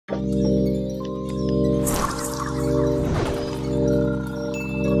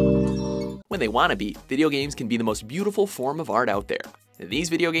When they want to be, video games can be the most beautiful form of art out there. These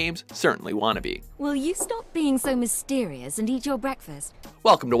video games certainly want to be. Will you stop being so mysterious and eat your breakfast?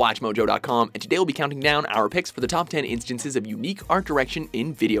 Welcome to WatchMojo.com, and today we'll be counting down our picks for the top 10 instances of unique art direction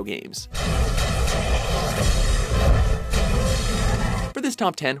in video games. For this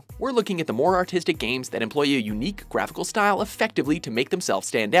top 10, we're looking at the more artistic games that employ a unique graphical style effectively to make themselves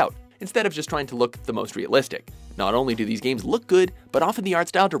stand out, instead of just trying to look the most realistic. Not only do these games look good, but often the art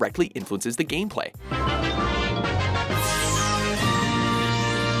style directly influences the gameplay.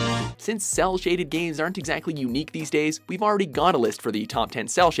 Since Cel Shaded games aren't exactly unique these days, we've already got a list for the top 10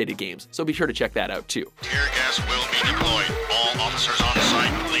 Cel Shaded games, so be sure to check that out too. Tear gas will be deployed. All officers on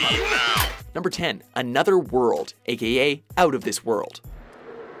site, leave now. Number 10, Another World, aka Out of This World.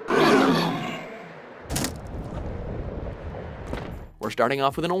 We're starting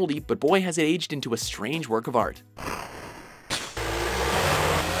off with an oldie, but boy has it aged into a strange work of art.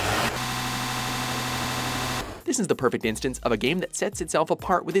 This is the perfect instance of a game that sets itself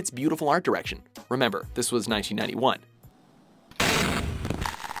apart with its beautiful art direction. Remember, this was 1991.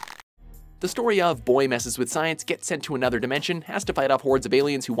 The story of boy messes with science, gets sent to another dimension, has to fight off hordes of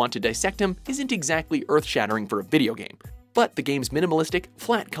aliens who want to dissect him isn't exactly earth-shattering for a video game. But the game's minimalistic,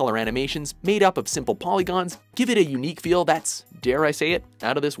 flat color animations, made up of simple polygons, give it a unique feel that's, dare I say it,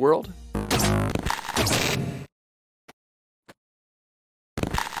 out of this world.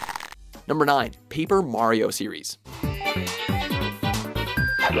 Number 9, Paper Mario series.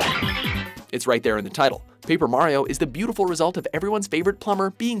 It's right there in the title. Paper Mario is the beautiful result of everyone's favorite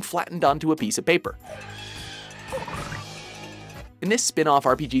plumber being flattened onto a piece of paper. In this spin-off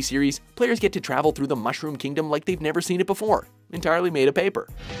RPG series, players get to travel through the Mushroom Kingdom like they've never seen it before, entirely made of paper.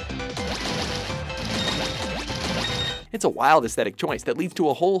 It's a wild aesthetic choice that leads to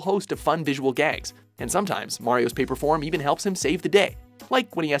a whole host of fun visual gags, and sometimes Mario's paper form even helps him save the day,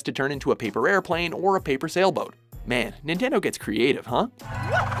 like when he has to turn into a paper airplane or a paper sailboat. Man, Nintendo gets creative, huh?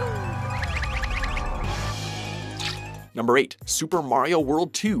 Number 8, Super Mario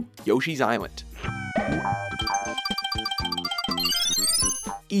World 2, Yoshi's Island.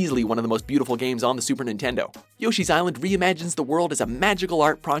 Easily one of the most beautiful games on the Super Nintendo. Yoshi's Island reimagines the world as a magical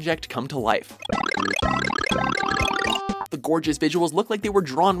art project come to life. The gorgeous visuals look like they were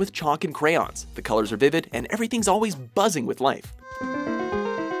drawn with chalk and crayons. The colors are vivid, and everything's always buzzing with life.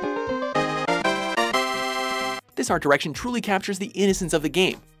 This art direction truly captures the innocence of the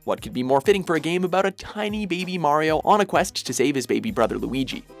game. What could be more fitting for a game about a tiny baby Mario on a quest to save his baby brother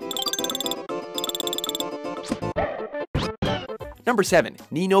Luigi? Number 7,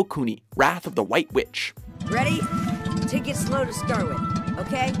 Ni no Kuni, Wrath of the White Witch. Ready? Take it slow to start with,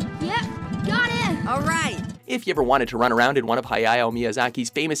 okay? Yep, got it! All right! If you ever wanted to run around in one of Hayao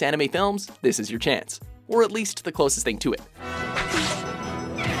Miyazaki's famous anime films, this is your chance. Or at least the closest thing to it.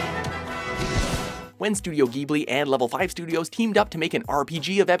 When Studio Ghibli and Level 5 Studios teamed up to make an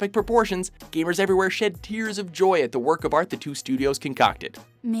RPG of epic proportions, gamers everywhere shed tears of joy at the work of art the two studios concocted.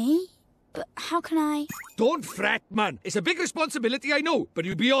 Me? But how can I? Don't fret, man. It's a big responsibility, I know, but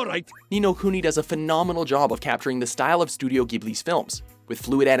you'll be alright. Ni no Kuni does a phenomenal job of capturing the style of Studio Ghibli's films, with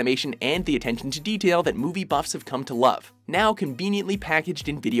fluid animation and the attention to detail that movie buffs have come to love, now conveniently packaged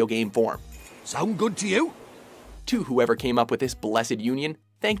in video game form. Sound good to you? To whoever came up with this blessed union,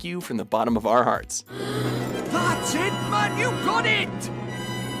 thank you from the bottom of our hearts. That's it, man! You got it!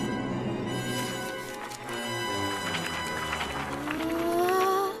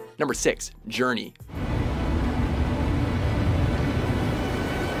 Number 6, Journey.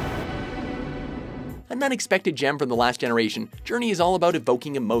 An unexpected gem from the last generation, Journey is all about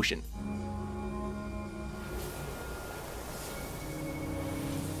evoking emotion.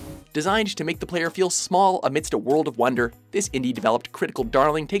 Designed to make the player feel small amidst a world of wonder, this indie-developed critical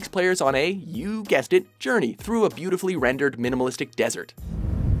darling takes players on a, you guessed it, journey through a beautifully rendered minimalistic desert.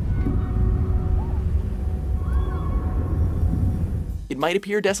 It might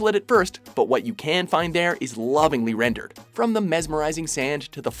appear desolate at first, but what you can find there is lovingly rendered. From the mesmerizing sand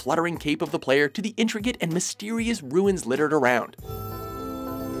to the fluttering cape of the player to the intricate and mysterious ruins littered around.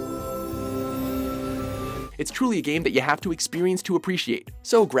 It's truly a game that you have to experience to appreciate,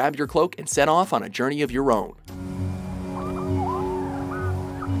 so grab your cloak and set off on a journey of your own.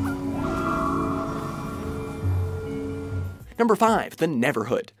 Number 5, The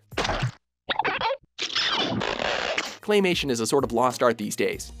Neverhood. Claymation is a sort of lost art these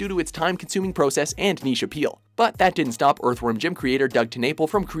days, due to its time-consuming process and niche appeal. But that didn't stop Earthworm Jim creator Doug TenNapel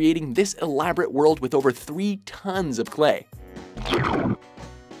from creating this elaborate world with over 3 tons of clay.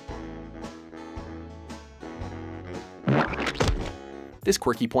 This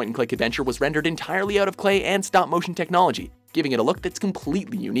quirky point-and-click adventure was rendered entirely out of clay and stop-motion technology, giving it a look that's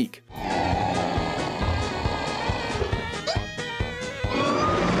completely unique.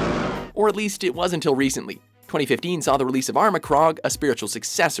 Or at least it was until recently. 2015 saw the release of Armakrog, a spiritual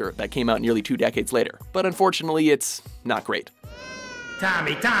successor that came out nearly 2 decades later, but unfortunately it's not great.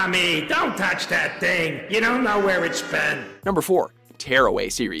 Tommy, don't touch that thing. You don't know where it's been. Number 4. Tearaway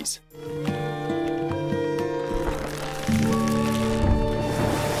series.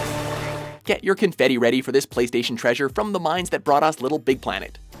 Get your confetti ready for this PlayStation treasure from the minds that brought us Little Big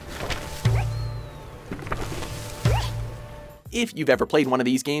Planet. If you've ever played one of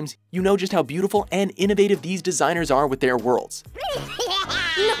these games, you know just how beautiful and innovative these designers are with their worlds.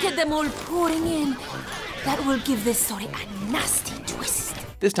 Look at them all pouring in. That will give this story a nasty twist.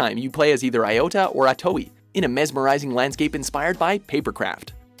 This time, you play as either Iota or Atoi, in a mesmerizing landscape inspired by papercraft,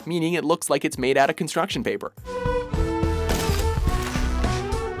 meaning it looks like it's made out of construction paper.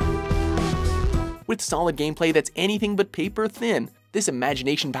 With solid gameplay that's anything but paper thin, this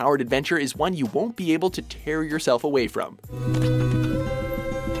imagination-powered adventure is one you won't be able to tear yourself away from. A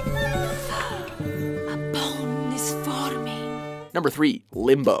bone is forming. Number 3.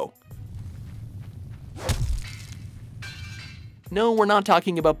 Limbo. No, we're not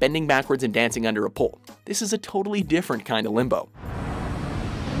talking about bending backwards and dancing under a pole. This is a totally different kind of limbo.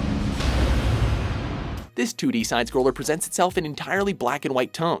 This 2D side-scroller presents itself in entirely black and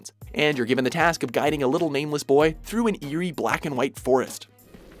white tones, and you're given the task of guiding a little nameless boy through an eerie black and white forest.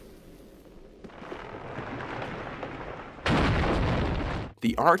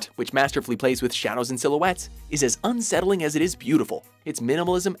 The art, which masterfully plays with shadows and silhouettes, is as unsettling as it is beautiful. It's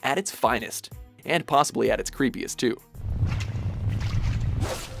minimalism at its finest, and possibly at its creepiest too.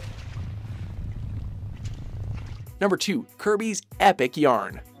 Number 2. Kirby's Epic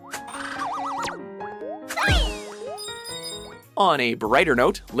Yarn. On a brighter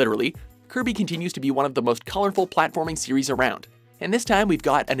note, literally, Kirby continues to be one of the most colorful platforming series around, and this time we've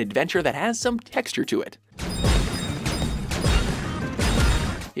got an adventure that has some texture to it.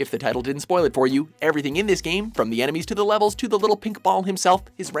 If the title didn't spoil it for you, everything in this game, from the enemies to the levels to the little pink ball himself,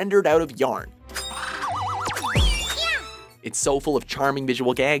 is rendered out of yarn. It's so full of charming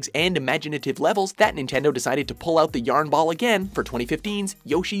visual gags and imaginative levels that Nintendo decided to pull out the yarn ball again for 2015's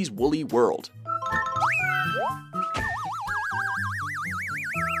Yoshi's Woolly World.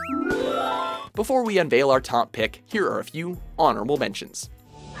 Before we unveil our top pick, here are a few honorable mentions.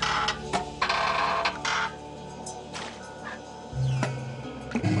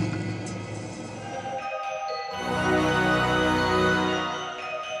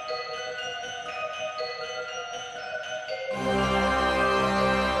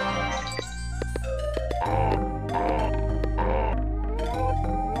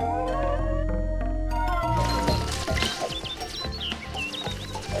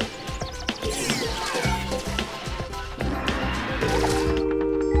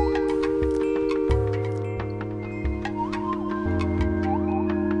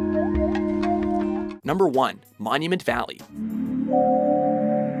 Number 1. Monument Valley.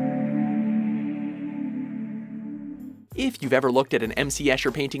 If you've ever looked at an MC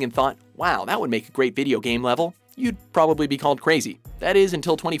Escher painting and thought, wow, that would make a great video game level, you'd probably be called crazy. That is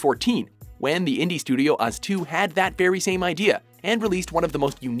until 2014, when the indie studio Uz2 had that very same idea and released one of the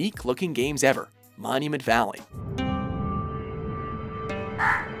most unique looking games ever, Monument Valley.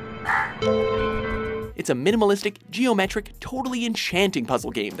 It's a minimalistic, geometric, totally enchanting puzzle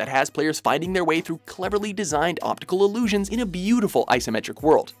game that has players finding their way through cleverly designed optical illusions in a beautiful isometric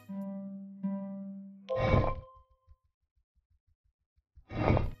world.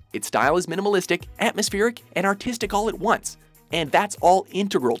 Its style is minimalistic, atmospheric, and artistic all at once, and that's all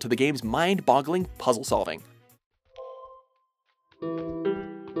integral to the game's mind-boggling puzzle solving.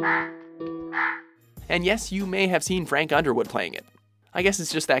 And yes, you may have seen Frank Underwood playing it. I guess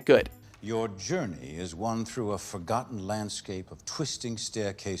it's just that good. Your journey is one through a forgotten landscape of twisting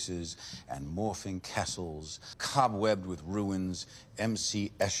staircases and morphing castles, cobwebbed with ruins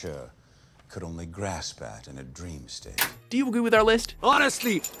MC Escher could only grasp at in a dream state. Do you agree with our list?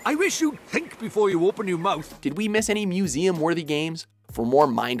 Honestly, I wish you'd think before you open your mouth. Did we miss any museum-worthy games? For more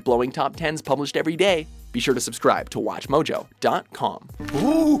mind-blowing top 10s published every day, be sure to subscribe to WatchMojo.com.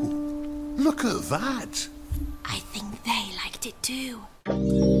 Ooh, look at that! I think they liked it too.